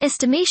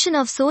Estimation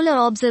of solar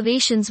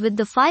observations with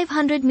the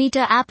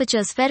 500-meter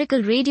Aperture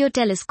Spherical Radio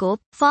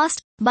Telescope,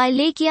 FAST, by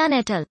Lakian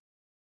et al.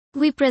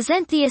 We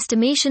present the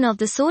estimation of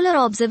the solar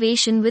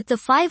observation with the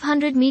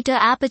 500-meter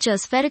Aperture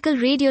Spherical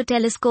Radio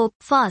Telescope,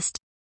 FAST.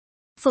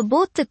 For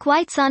both the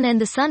quiet sun and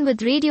the sun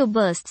with radio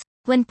bursts,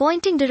 when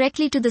pointing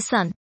directly to the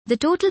sun, the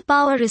total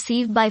power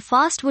received by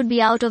FAST would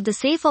be out of the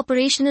safe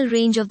operational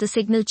range of the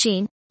signal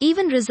chain,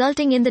 even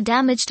resulting in the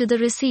damage to the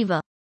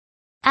receiver.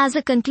 As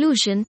a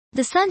conclusion,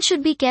 the sun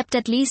should be kept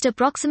at least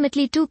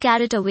approximately 2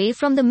 carat away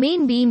from the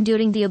main beam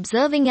during the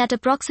observing at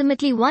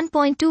approximately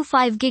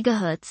 1.25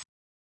 GHz.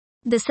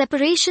 The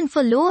separation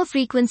for lower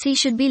frequency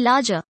should be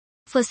larger.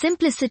 For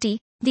simplicity,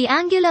 the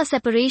angular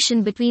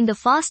separation between the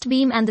FAST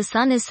beam and the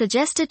sun is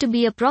suggested to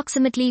be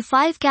approximately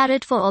 5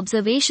 carat for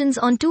observations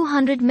on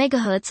 200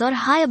 MHz or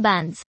higher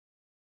bands.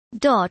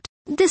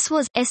 This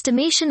was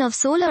estimation of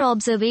solar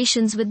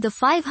observations with the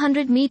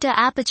 500-meter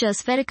Aperture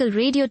Spherical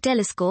Radio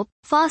Telescope,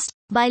 FAST,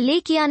 by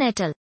Lakian et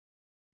al.